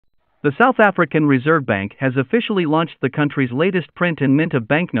The South African Reserve Bank has officially launched the country's latest print and mint of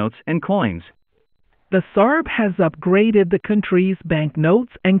banknotes and coins. The SARB has upgraded the country's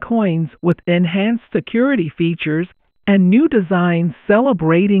banknotes and coins with enhanced security features and new designs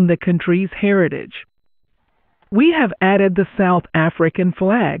celebrating the country's heritage. We have added the South African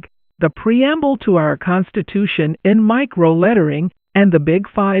flag, the preamble to our Constitution in micro-lettering, and the Big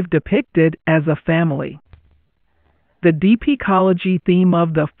Five depicted as a family. The deep ecology theme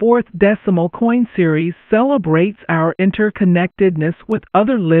of the fourth decimal coin series celebrates our interconnectedness with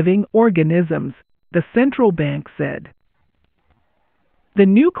other living organisms, the central bank said. The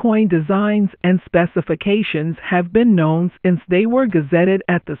new coin designs and specifications have been known since they were gazetted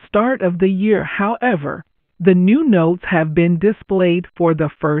at the start of the year. However, the new notes have been displayed for the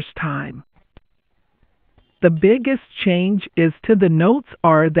first time. The biggest change is to the notes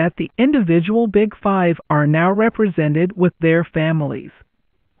are that the individual Big Five are now represented with their families.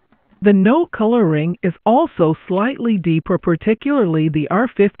 The note coloring is also slightly deeper, particularly the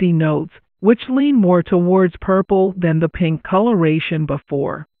R50 notes, which lean more towards purple than the pink coloration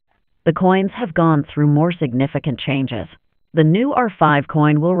before. The coins have gone through more significant changes. The new R5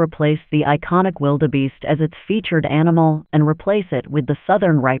 coin will replace the iconic wildebeest as its featured animal and replace it with the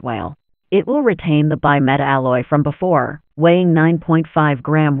southern right whale. It will retain the bimetalloy from before, weighing 9.5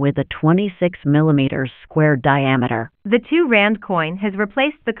 grams with a 26 mm square diameter. The 2 rand coin has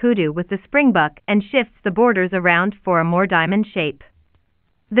replaced the kudu with the springbuck and shifts the borders around for a more diamond shape.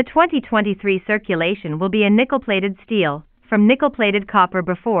 The 2023 circulation will be a nickel-plated steel, from nickel-plated copper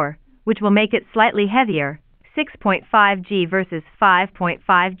before, which will make it slightly heavier, 6.5 G versus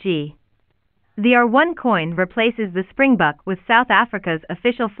 5.5 G. The R1 coin replaces the springbuck with South Africa's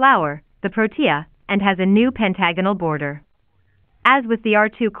official flower, the protea, and has a new pentagonal border. As with the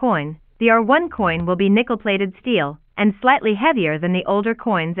R2 coin, the R1 coin will be nickel-plated steel and slightly heavier than the older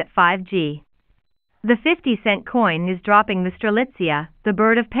coins at 5G. The 50-cent coin is dropping the Strelitzia, the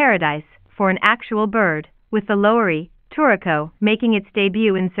bird of paradise, for an actual bird, with the Loerie, Turco, making its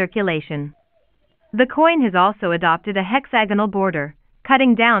debut in circulation. The coin has also adopted a hexagonal border,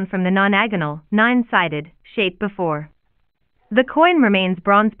 cutting down from the non-agonal, 9-sided, shape before. The coin remains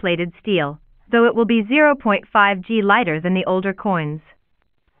bronze-plated steel, though it will be 0.5 G lighter than the older coins.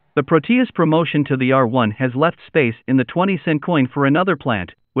 The Protea's promotion to the R1 has left space in the 20-cent coin for another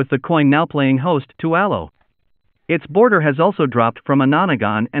plant, with the coin now playing host to aloe. Its border has also dropped from a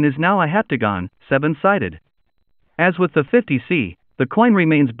nonagon and is now a heptagon, 7-sided. As with the 50C, the coin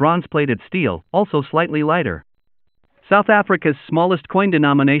remains bronze-plated steel, also slightly lighter. South Africa's smallest coin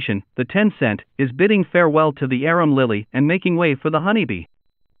denomination, the 10-cent, is bidding farewell to the arum lily and making way for the honeybee.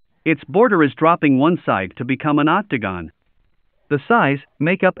 Its border is dropping one side to become an octagon. The size,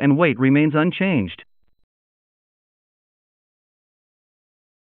 makeup and weight remains unchanged.